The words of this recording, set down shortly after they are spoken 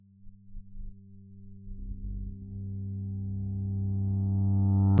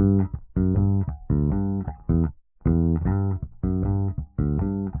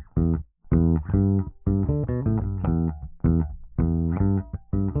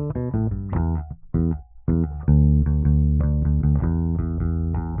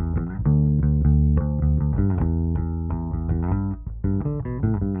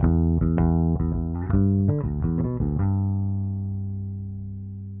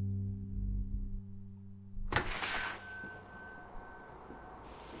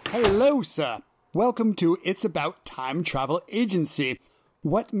Hello, sir. Welcome to It's About Time Travel Agency.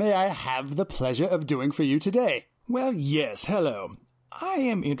 What may I have the pleasure of doing for you today? Well, yes, hello. I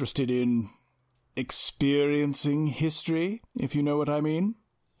am interested in experiencing history, if you know what I mean.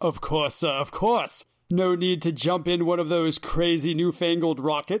 Of course, sir, of course. No need to jump in one of those crazy newfangled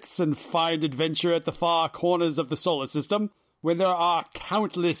rockets and find adventure at the far corners of the solar system, when there are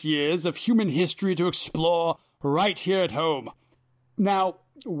countless years of human history to explore right here at home. Now,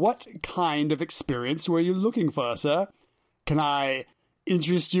 what kind of experience were you looking for, sir? Can I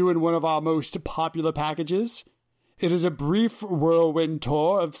interest you in one of our most popular packages? It is a brief whirlwind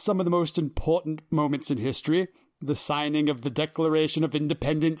tour of some of the most important moments in history: the signing of the Declaration of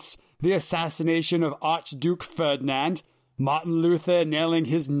Independence, the assassination of Archduke Ferdinand, Martin Luther nailing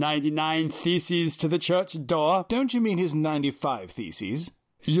his 99 theses to the church door. Don't you mean his 95 theses?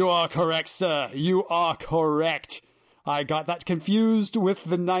 You are correct, sir. You are correct. I got that confused with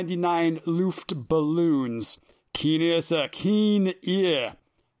the 99 Luft balloons. Keen ear, sir, keen ear.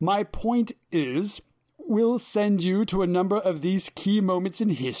 My point is, we'll send you to a number of these key moments in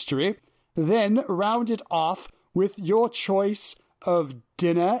history, then round it off with your choice of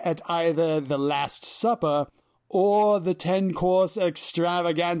dinner at either the Last Supper or the 10-course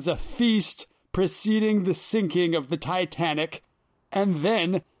extravaganza feast preceding the sinking of the Titanic, and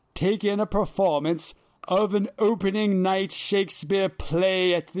then take in a performance of an opening night Shakespeare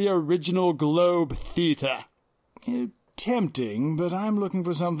play at the original Globe Theatre. Tempting, but I'm looking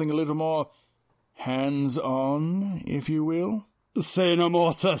for something a little more hands-on, if you will. Say no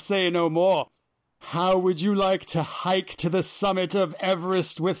more, sir, say no more. How would you like to hike to the summit of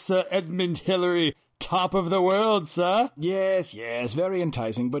Everest with Sir Edmund Hillary, top of the world, sir? Yes, very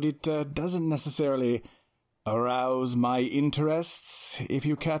enticing, but it doesn't necessarily arouse my interests, if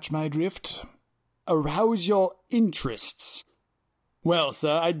you catch my drift. Arouse your interests? Well,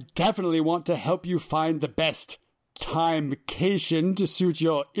 sir, I definitely want to help you find the best timecation to suit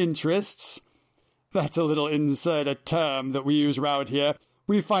your interests. That's a little insider term that we use around here.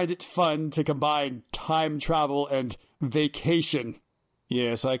 We find it fun to combine time travel and vacation.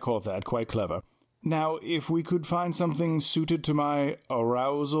 Yes, I caught that. Quite clever. Now, if we could find something suited to my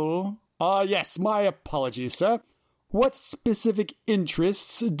arousal... Yes, my apologies, sir. What specific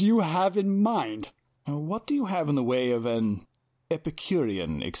interests do you have in mind? What do you have in the way of an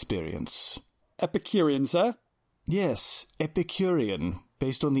Epicurean experience? Epicurean, sir? Yes, Epicurean,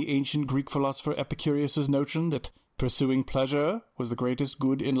 based on the ancient Greek philosopher Epicurus' notion that pursuing pleasure was the greatest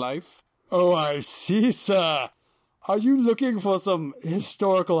good in life. Oh, I see, sir. Are you looking for some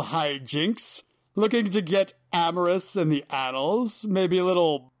historical hijinks? Looking to get amorous in the annals? Maybe a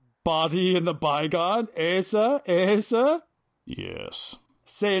little body in the bygone? Eh, sir? Eh, sir? Yes.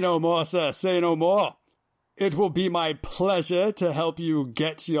 Say no more, sir. Say no more. It will be my pleasure to help you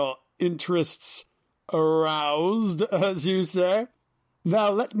get your interests aroused, as you say. Now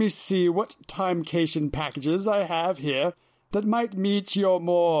let me see what timecation packages I have here that might meet your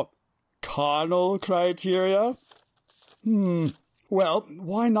more carnal criteria. Well,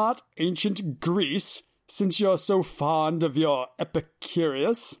 why not ancient Greece, since you're so fond of your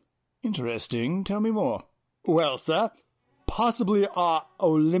Epicurus? Interesting. Tell me more. Well, sir, possibly our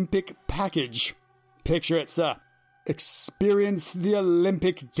Olympic package. Picture it, sir. Experience the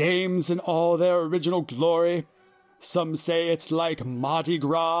Olympic Games in all their original glory. Some say it's like Mardi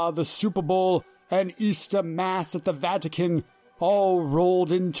Gras, the Super Bowl, and Easter Mass at the Vatican, all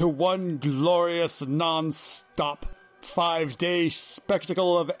rolled into one glorious non-stop 5-day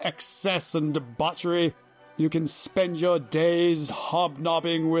spectacle of excess and debauchery. You can spend your days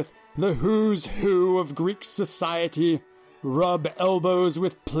hobnobbing with the who's who of Greek society, rub elbows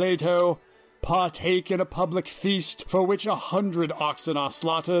with Plato, partake in a public feast for which 100 oxen are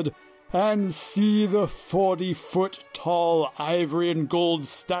slaughtered, and see the 40-foot-tall ivory and gold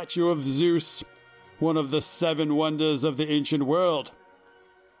statue of Zeus, one of the 7 wonders of the ancient world.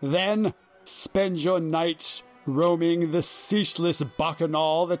 Then spend your nights roaming the ceaseless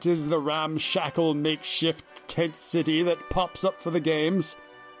bacchanal that is the ramshackle makeshift tent city that pops up for the games.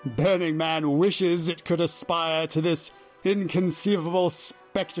 Burning Man wishes it could aspire to this inconceivable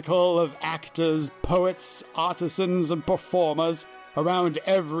spectacle of actors, poets, artisans, and performers around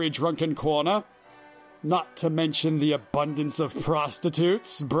every drunken corner, not to mention the abundance of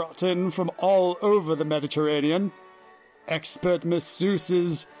prostitutes brought in from all over the Mediterranean, expert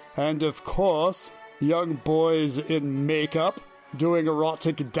masseuses, and of course, young boys in makeup doing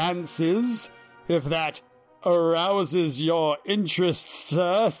erotic dances. If that arouses your interest,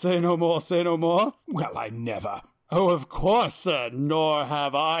 sir, say no more, say no more. Well, I never. Oh, of course, sir, nor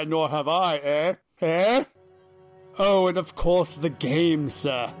have I, eh? Eh? Oh, and of course the games,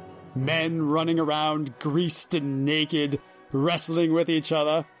 sir. Men running around greased and naked, wrestling with each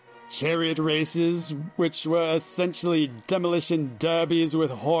other. Chariot races, which were essentially demolition derbies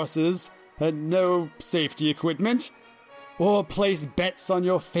with horses and no safety equipment. Or place bets on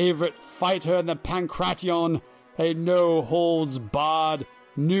your favorite fighter in the Pancration, a no-holds-barred,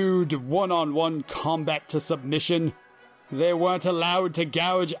 nude one-on-one combat to submission. They weren't allowed to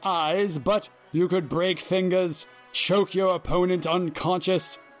gouge eyes, but you could break fingers, choke your opponent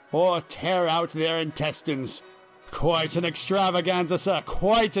unconscious, or tear out their intestines. Quite an extravaganza, sir,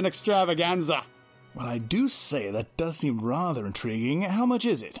 quite an extravaganza. Well, I do say that does seem rather intriguing. How much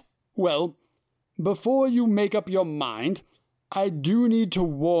is it? Well, before you make up your mind, I do need to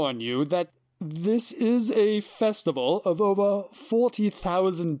warn you that this is a festival of over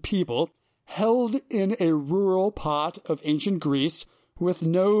 40,000 people held in a rural part of ancient Greece with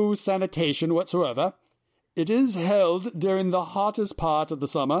no sanitation whatsoever. It is held during the hottest part of the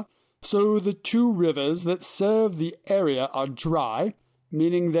summer, so the two rivers that serve the area are dry,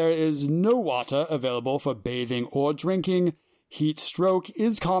 meaning there is no water available for bathing or drinking. Heat stroke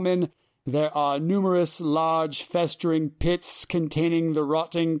is common. There are numerous large festering pits containing the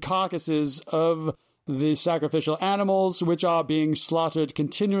rotting carcasses of the sacrificial animals, which are being slaughtered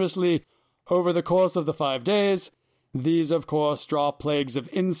continuously over the course of the 5 days. These, of course, draw plagues of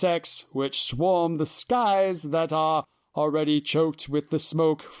insects, which swarm the skies that are already choked with the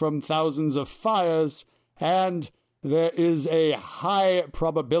smoke from thousands of fires, and there is a high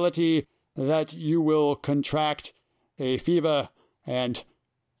probability that you will contract a fever and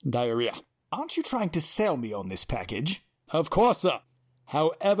diarrhea. Aren't you trying to sell me on this package? Of course, sir.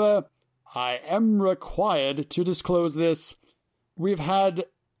 However, I am required to disclose this. We've had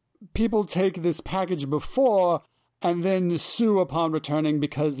people take this package before and then sue upon returning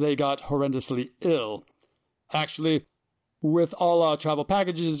because they got horrendously ill. Actually, with all our travel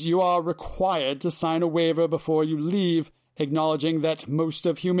packages, you are required to sign a waiver before you leave, acknowledging that most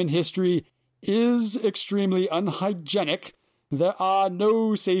of human history is extremely unhygienic. There are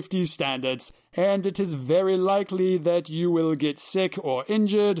no safety standards, and it is very likely that you will get sick or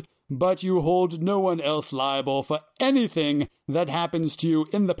injured, but you hold no one else liable for anything that happens to you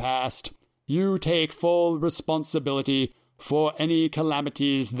in the past. You take full responsibility for any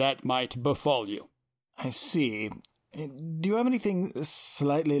calamities that might befall you. I see. Do you have anything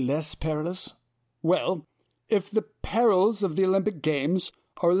slightly less perilous? Well, if the perils of the Olympic Games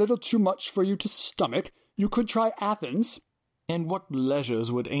are a little too much for you to stomach, you could try Athens. And what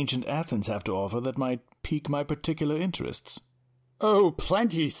leisures would ancient Athens have to offer that might pique my particular interests? Oh,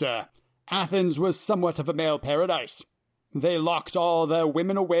 plenty, sir. Athens was somewhat of a male paradise. They locked all their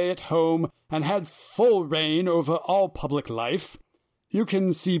women away at home and had full reign over all public life. You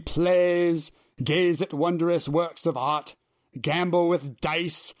can see plays, gaze at wondrous works of art, gamble with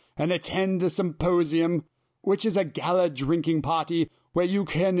dice, and attend a symposium, which is a gala drinking party where you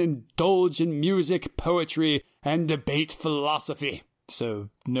can indulge in music, poetry, and debate philosophy. So,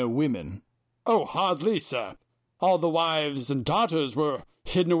 no women? Oh, hardly, sir. All the wives and daughters were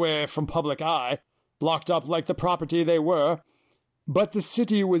hidden away from public eye, locked up like the property they were. But the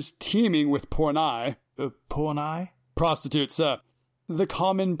city was teeming with pornai. Pornai? Prostitutes, sir. The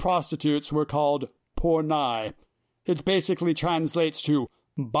common prostitutes were called pornai. It basically translates to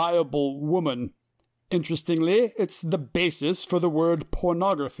buyable woman. Interestingly, it's the basis for the word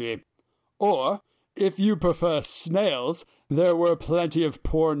pornography. Or, if you prefer snails, there were plenty of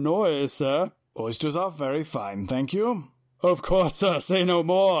pornoi, sir. Oysters are very fine, thank you. Of course, sir, say no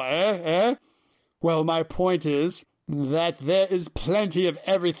more, eh? Well, my point is that there is plenty of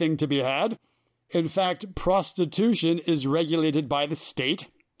everything to be had. In fact, prostitution is regulated by the state.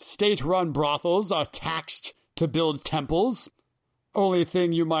 State-run brothels are taxed to build temples. Only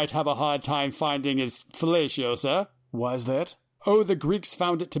thing you might have a hard time finding is fellatio, sir. Why is that? Oh, the Greeks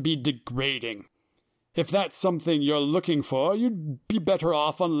found it to be degrading. If that's something you're looking for, you'd be better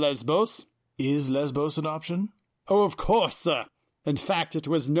off on Lesbos. Is Lesbos an option? Oh, of course, sir. In fact, it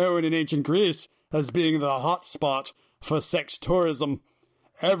was known in ancient Greece as being the hot spot for sex tourism.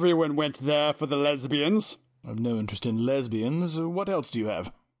 Everyone went there for the lesbians. I've no interest in lesbians. What else do you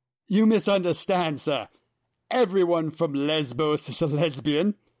have? You misunderstand, sir. Everyone from Lesbos is a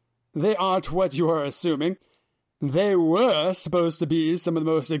lesbian. They aren't what you are assuming. They were supposed to be some of the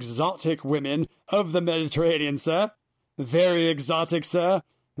most exotic women of the Mediterranean, sir. Very exotic, sir.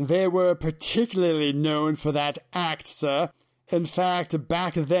 They were particularly known for that act, sir. In fact,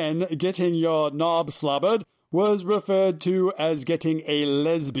 back then, getting your knob slobbered was referred to as getting a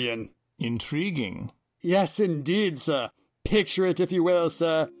lesbian. Intriguing. Yes, indeed, sir. Picture it, if you will,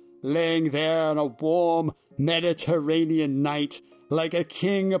 sir. Laying there on a warm, Mediterranean night, like a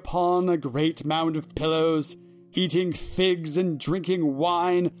king upon a great mound of pillows, eating figs and drinking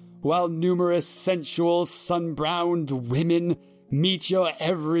wine, while numerous sensual sun-browned women meet your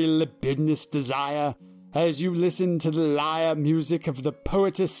every libidinous desire, as you listen to the lyre music of the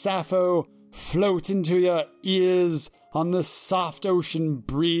poetess Sappho float into your ears on the soft ocean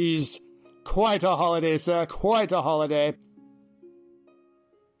breeze. Quite a holiday, sir, quite a holiday.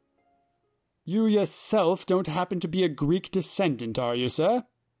 You yourself don't happen to be a Greek descendant, are you, sir?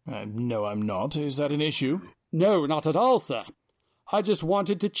 No, I'm not. Is that an issue? No, not at all, sir. I just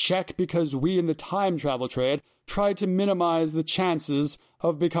wanted to check because we in the time travel trade try to minimize the chances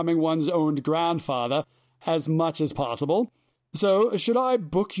of becoming one's own grandfather as much as possible. So, should I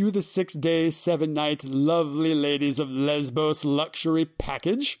book you the 6-day, 7-night lovely ladies of Lesbos luxury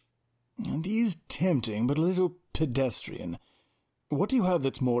package? It is tempting, but a little pedestrian. What do you have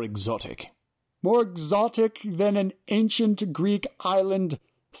that's more exotic? More exotic than an ancient Greek island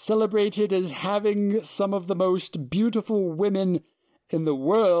celebrated as having some of the most beautiful women in the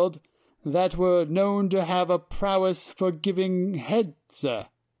world that were known to have a prowess for giving head, sir.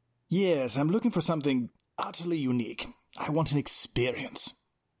 Yes, I'm looking for something utterly unique. I want an experience.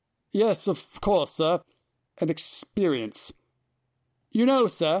 Yes, of course, sir. An experience. You know,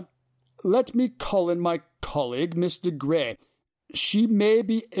 sir, let me call in my colleague, Mr. Gray. She may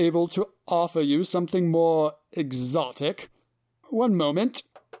be able to offer you something more exotic. One moment.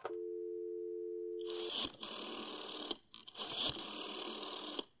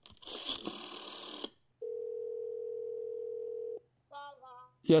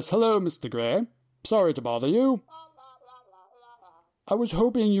 Yes, hello, Mr. Gray. Sorry to bother you. I was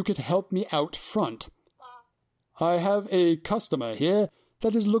hoping you could help me out front. I have a customer here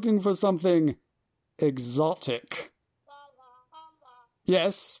that is looking for something exotic.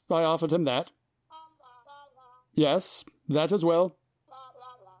 Yes, I offered him that. Yes, that as well.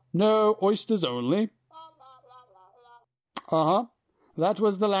 No, oysters only. Uh-huh. That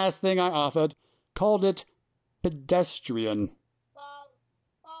was the last thing I offered. Called it pedestrian.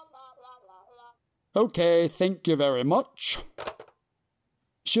 Okay, thank you very much.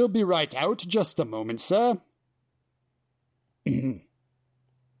 She'll be right out. Just a moment, sir.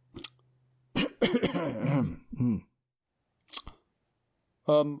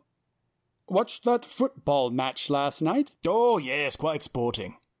 Watched that football match last night? Oh, yes, quite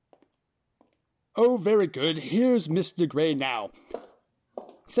sporting. Oh, very good. Here's Mr. Gray now.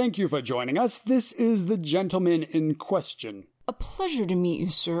 Thank you for joining us. This is the gentleman in question. A pleasure to meet you,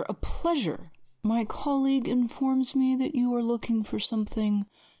 sir. A pleasure. My colleague informs me that you are looking for something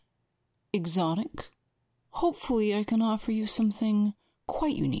exotic. Hopefully I can offer you something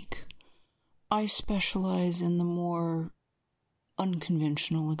quite unique. I specialize in the more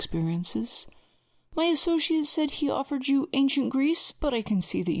unconventional experiences. My associate said he offered you ancient Greece, but I can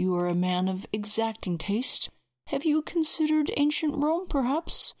see that you are a man of exacting taste. Have you considered ancient Rome,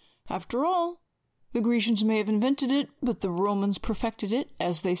 perhaps? After all, the Grecians may have invented it, but the Romans perfected it,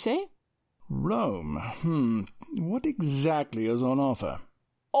 as they say. Rome? What exactly is on offer?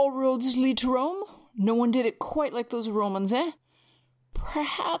 All roads lead to Rome. No one did it quite like those Romans, eh?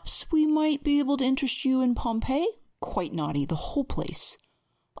 Perhaps we might be able to interest you in Pompeii? Quite naughty, the whole place.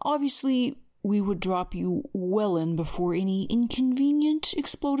 Obviously, we would drop you well in before any inconvenient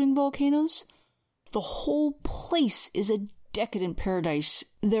exploding volcanoes. The whole place is a decadent paradise.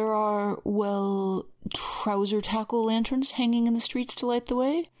 There are, well, trouser tackle lanterns hanging in the streets to light the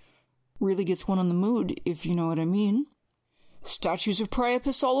way. Really gets one in the mood, if you know what I mean. Statues of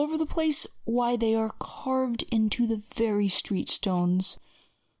Priapus all over the place. Why, they are carved into the very street stones.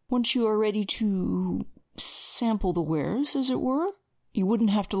 Once you are ready to sample the wares, as it were, you wouldn't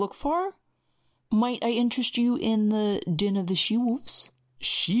have to look far. Might I interest you in the Den of the She-Wolves?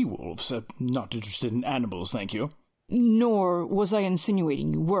 She-wolves? Not interested in animals, thank you. Nor was I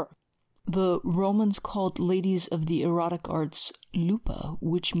insinuating you were. The Romans called ladies of the erotic arts lupa,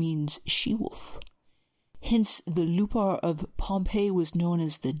 which means she-wolf. Hence, the lupa of Pompeii was known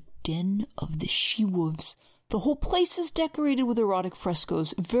as the Den of the She-Wolves. The whole place is decorated with erotic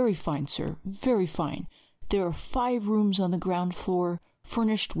frescoes. Very fine, sir, very fine. There are 5 rooms on the ground floor,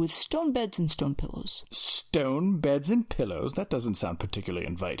 furnished with stone beds and stone pillows. Stone beds and pillows? That doesn't sound particularly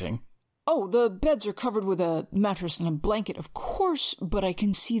inviting. Oh, the beds are covered with a mattress and a blanket, of course, but I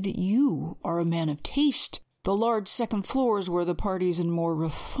can see that you are a man of taste. The large second floor is where the parties and more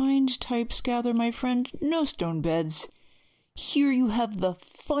refined types gather, my friend. No stone beds. Here you have the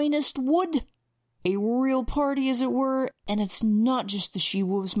finest wood. A real party, as it were, and it's not just the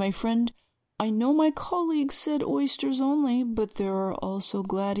she-wolves, my friend. I know my colleagues said oysters only, but there are also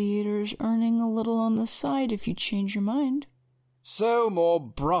gladiators earning a little on the side if you change your mind. So, more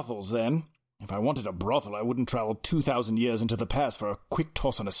brothels, then. If I wanted a brothel, I wouldn't travel 2,000 years into the past for a quick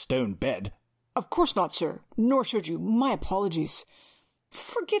toss on a stone bed. Of course not, sir. Nor should you. My apologies.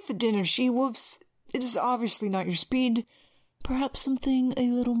 Forget the dinner, she-wolves. It is obviously not your speed. Perhaps something a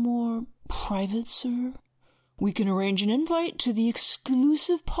little more private, sir? We can arrange an invite to the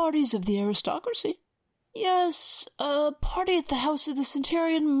exclusive parties of the aristocracy. Yes, a party at the house of the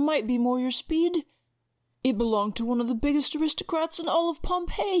Centurion might be more your speed. It belonged to one of the biggest aristocrats in all of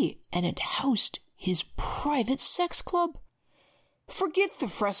Pompeii, and it housed his private sex club. Forget the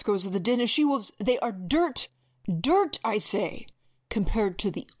frescoes of the Den of She-Wolves. They are dirt. Dirt, I say, compared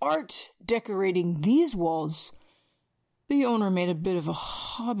to the art decorating these walls. The owner made a bit of a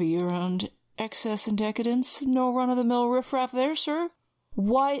hobby around excess and decadence. No run-of-the-mill riffraff there, sir.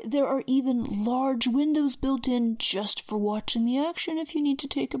 Why, there are even large windows built in just for watching the action if you need to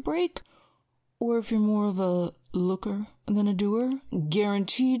take a break. Or if you're more of a looker than a doer,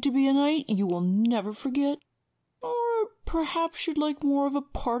 guaranteed to be a night you will never forget. Or perhaps you'd like more of a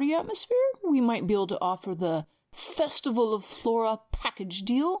party atmosphere? We might be able to offer the Festival of Flora package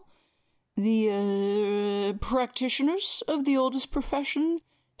deal. The practitioners of the oldest profession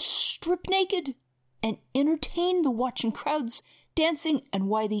strip naked and entertain the watching crowds dancing, and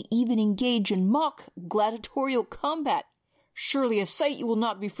why they even engage in mock gladiatorial combat. Surely a sight you will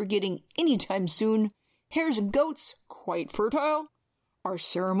not be forgetting any time soon. Hares and goats, quite fertile, are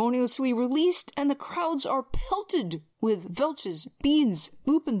ceremoniously released, and the crowds are pelted with velches, beans,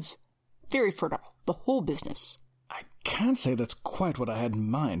 lupins. Very fertile, the whole business. I can't say that's quite what I had in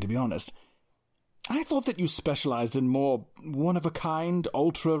mind, to be honest. I thought that you specialized in more one-of-a-kind,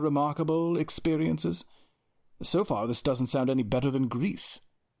 ultra-remarkable experiences. So far, this doesn't sound any better than Greece.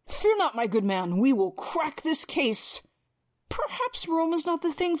 Fear not, my good man. We will crack this case. Perhaps Rome is not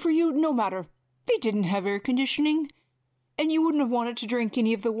the thing for you. No matter. They didn't have air conditioning. And you wouldn't have wanted to drink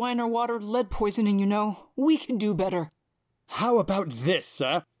any of the wine or water lead poisoning, you know. We can do better. How about this,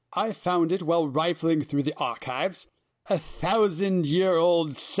 sir? I found it while rifling through the archives.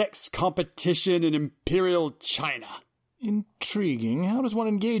 1,000-year-old sex competition in Imperial China. Intriguing. How does one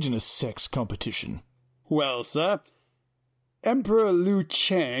engage in a sex competition? Well, sir, Emperor Liu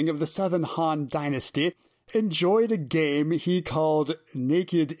Cheng of the Southern Han Dynasty enjoyed a game he called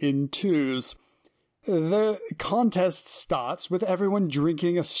Naked in Twos. The contest starts with everyone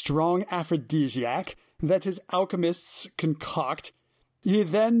drinking a strong aphrodisiac that his alchemists concoct. He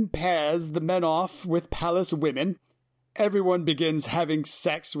then pairs the men off with palace women. Everyone begins having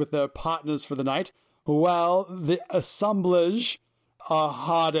sex with their partners for the night, while the assemblage are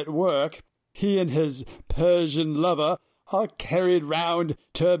hard at work. He and his Persian lover are carried round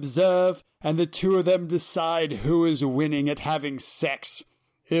to observe, and the two of them decide who is winning at having sex.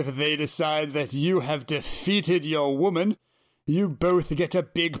 If they decide that you have defeated your woman, you both get a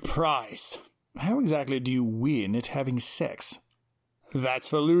big prize. How exactly do you win at having sex? That's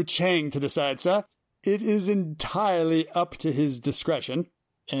for Liu Cheng to decide, sir. It is entirely up to his discretion.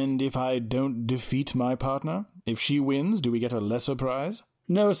 And if I don't defeat my partner? If she wins, do we get a lesser prize?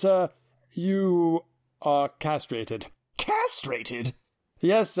 No, sir. You are castrated. Castrated?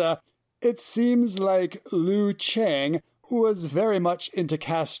 Yes, sir. It seems like Liu Cheng was very much into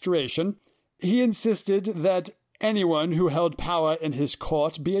castration. He insisted that anyone who held power in his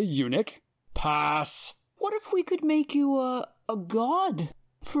court be a eunuch. Pass. What if we could make you a god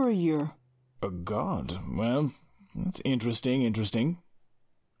for a year? A god? Well, that's interesting.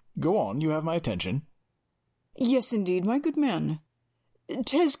 Go on, you have my attention. Yes, indeed, my good man.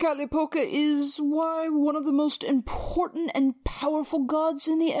 Tezcatlipoca is, why, one of the most important and powerful gods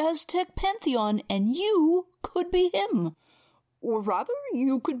in the Aztec pantheon, and you could be him. Or rather,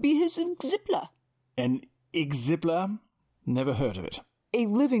 you could be his Ixipla. An Ixipla? Never heard of it. A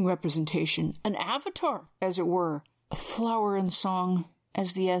living representation, an avatar, as it were. A flower in song,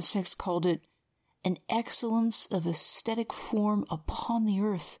 as the Aztecs called it. An excellence of aesthetic form upon the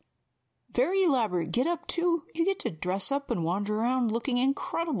earth. Very elaborate get up, too. You get to dress up and wander around looking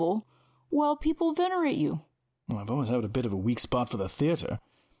incredible while people venerate you. Well, I've always had a bit of a weak spot for the theater.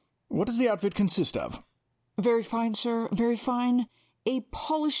 What does the outfit consist of? Very fine, sir, very fine. A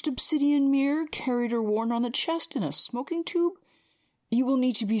polished obsidian mirror carried or worn on the chest in a smoking tube. You will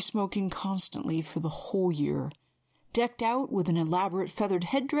need to be smoking constantly for the whole year. Decked out with an elaborate feathered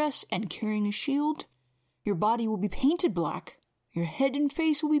headdress and carrying a shield. Your body will be painted black. Your head and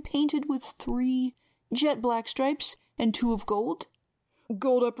face will be painted with 3 jet black stripes and 2 of gold.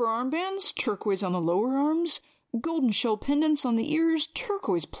 Gold upper armbands, turquoise on the lower arms, golden shell pendants on the ears,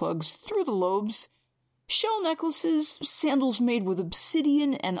 turquoise plugs through the lobes, shell necklaces, sandals made with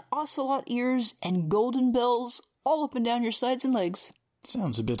obsidian and ocelot ears, and golden bells all up and down your sides and legs.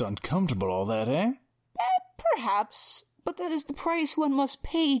 Sounds a bit uncomfortable, all that, eh? Perhaps, but that is the price one must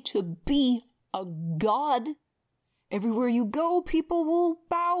pay to be a god. Everywhere you go, people will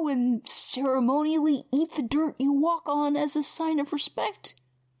bow and ceremonially eat the dirt you walk on as a sign of respect.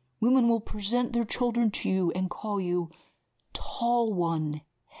 Women will present their children to you and call you Tall One,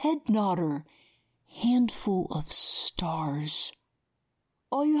 Head Nodder, Handful of Stars.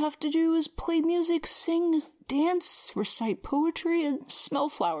 All you have to do is play music, sing, dance, recite poetry, and smell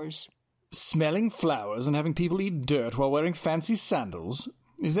flowers. Smelling flowers and having people eat dirt while wearing fancy sandals?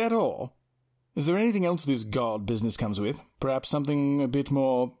 Is that all? Is there anything else this god business comes with? Perhaps something a bit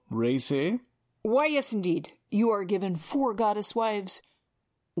more racy? Why, yes, indeed. You are given 4 goddess wives.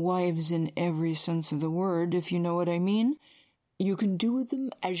 Wives in every sense of the word, if you know what I mean. You can do with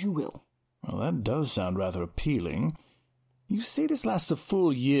them as you will. Well, that does sound rather appealing. You say this lasts a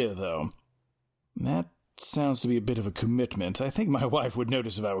full year, though. That sounds to be a bit of a commitment. I think my wife would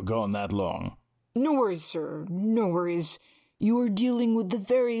notice if I were gone that long. No worries, sir. No worries. You are dealing with the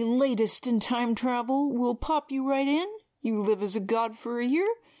very latest in time travel. We'll pop you right in. You live as a god for a year,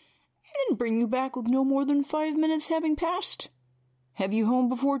 and bring you back with no more than 5 minutes having passed. Have you home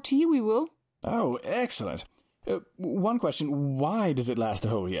before tea, we will. Oh, excellent. One question. Why does it last a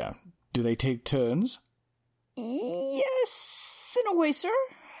whole year? Do they take turns? Yes, in a way, sir.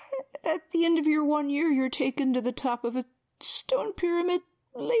 At the end of your 1 year, you're taken to the top of a stone pyramid,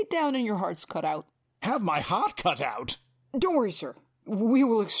 laid down and your heart's cut out. Have my heart cut out? Don't worry, sir. We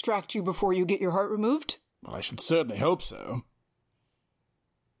will extract you before you get your heart removed. Well, I should certainly hope so.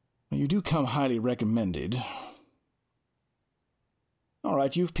 You do come highly recommended. All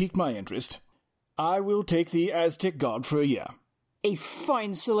right, you've piqued my interest. I will take the Aztec god for a year. A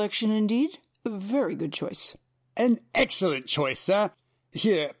fine selection indeed. A very good choice. An excellent choice, sir.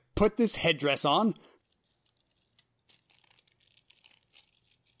 Here, put this headdress on.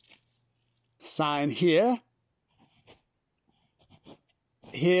 Sign here.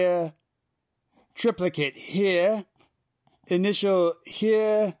 Here. Triplicate here. Initial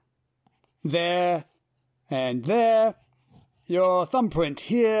here. There. And there. Your thumbprint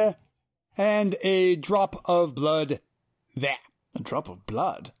here. And a drop of blood there. A drop of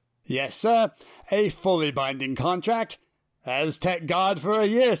blood? Yes, sir. A fully binding contract. Aztec god for a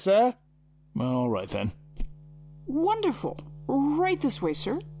year, sir. Well, all right, then. Wonderful. Right this way,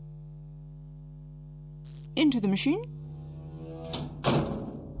 sir. Into the machine.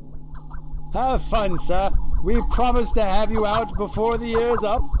 Have fun, sir. We promise to have you out before the year is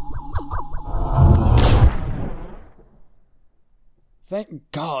up.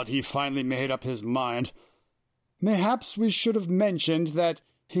 Thank God he finally made up his mind. Mayhaps we should have mentioned that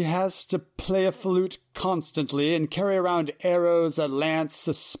he has to play a flute constantly and carry around arrows, a lance,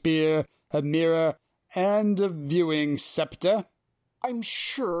 a spear, a mirror, and a viewing scepter. I'm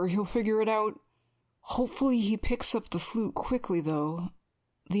sure he'll figure it out. Hopefully he picks up the flute quickly, though.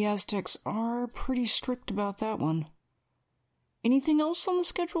 The Aztecs are pretty strict about that one. Anything else on the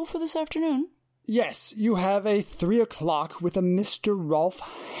schedule for this afternoon? Yes, you have a 3 o'clock with a Mr. Rolf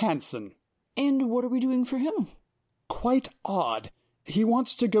Hansen. And what are we doing for him? Quite odd. He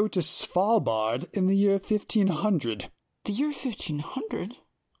wants to go to Svalbard in the year 1500. The year 1500?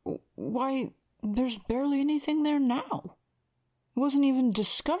 Why, there's barely anything there now. It wasn't even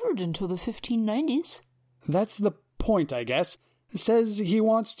discovered until the 1590s. That's the point, I guess. Says he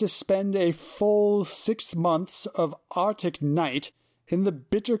wants to spend a full 6 months of Arctic night in the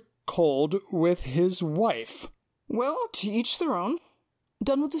bitter cold with his wife. Well, to each their own.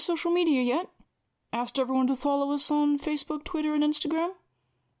 Done with the social media yet? Asked everyone to follow us on Facebook, Twitter, and Instagram?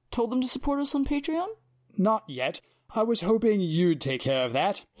 Told them to support us on Patreon? Not yet. I was hoping you'd take care of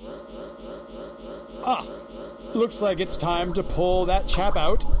that. Looks like it's time to pull that chap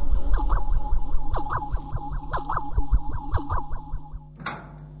out.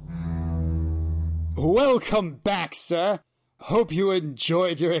 Welcome back, sir. Hope you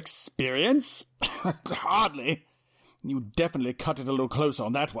enjoyed your experience. Hardly. You definitely cut it a little close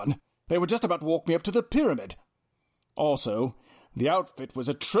on that one. They were just about to walk me up to the pyramid. Also, the outfit was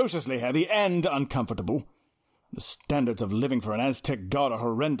atrociously heavy and uncomfortable. The standards of living for an Aztec god are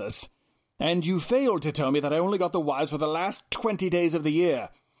horrendous. And you failed to tell me that I only got the wives for the last 20 days of the year.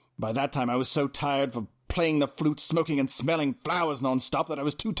 By that time I was so tired from playing the flute, smoking and smelling flowers non-stop that I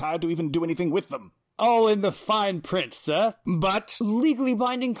was too tired to even do anything with them. All in the fine print, sir. But... Legally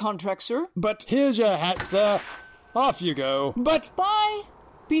binding contract, sir. But... Here's your hat, sir. Off you go. But... Bye.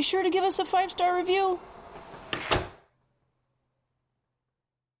 Be sure to give us a 5-star review.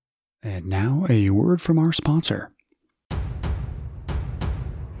 And now a word from our sponsor.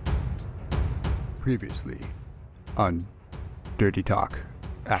 Previously on Dirty Talk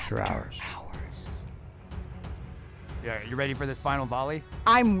After Hours. Yeah, you ready for this final volley?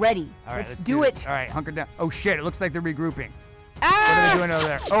 I'm ready. All right, let's do it. this. All right, hunker down. Oh shit, it looks like they're regrouping. What are they doing over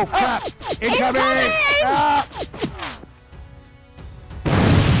there? Oh crap! Incoming! Ah!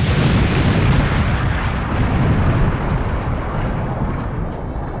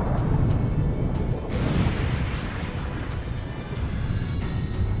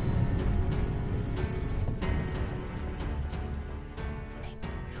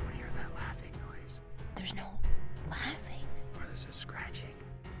 There's no laughing. Or this is scratching.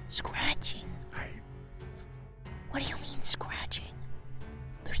 Scratching? What do you mean scratching?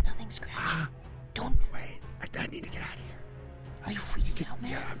 There's nothing scratching. Don't. Wait, I need to get out of here. Are you freaking out,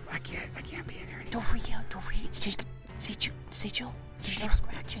 man? Yeah, I can't be in here anymore. Don't freak out. Don't freak out. Stay chill. There's no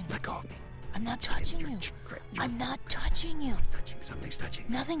scratching. Let go of me. I'm not touching you. I'm not touching you. Touching. Something's touching.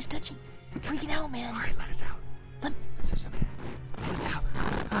 Nothing's touching. You're freaking out, man. All right, let us out. Let Let us out.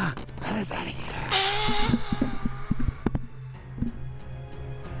 Let us out of here.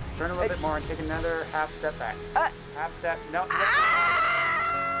 Turn a little bit more and take another half step back. Half step. No.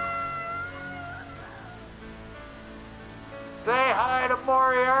 Say hi to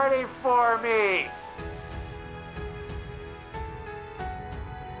Moriarty for me.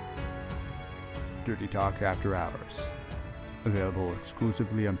 Dirty Talk After Hours. Available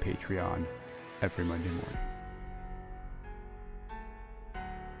exclusively on Patreon every Monday morning.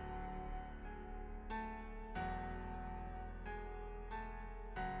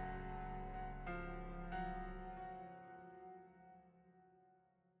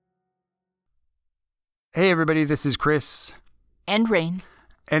 Hey everybody, this is Chris. And Rain.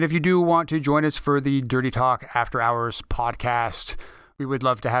 And if you do want to join us for the Dirty Talk After Hours podcast, we would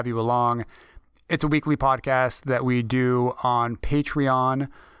love to have you along. It's a weekly podcast that we do on Patreon.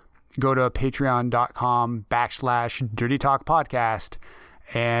 Go to patreon.com/Dirty Talk Podcast,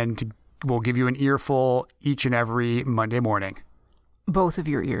 and we'll give you an earful each and every Monday morning. Both of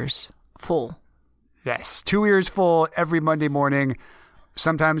your ears full. Yes, 2 ears full every Monday morning.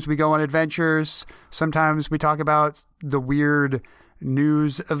 Sometimes we go on adventures. Sometimes we talk about the weird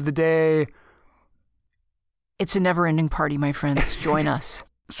news of the day. It's a never-ending party, my friends. Join us.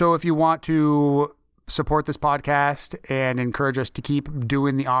 So if you want to support this podcast and encourage us to keep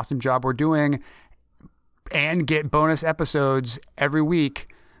doing the awesome job we're doing and get bonus episodes every week,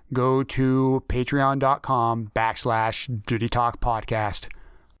 go to patreon.com/Dirty Talk Podcast.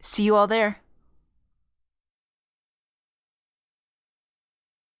 See you all there.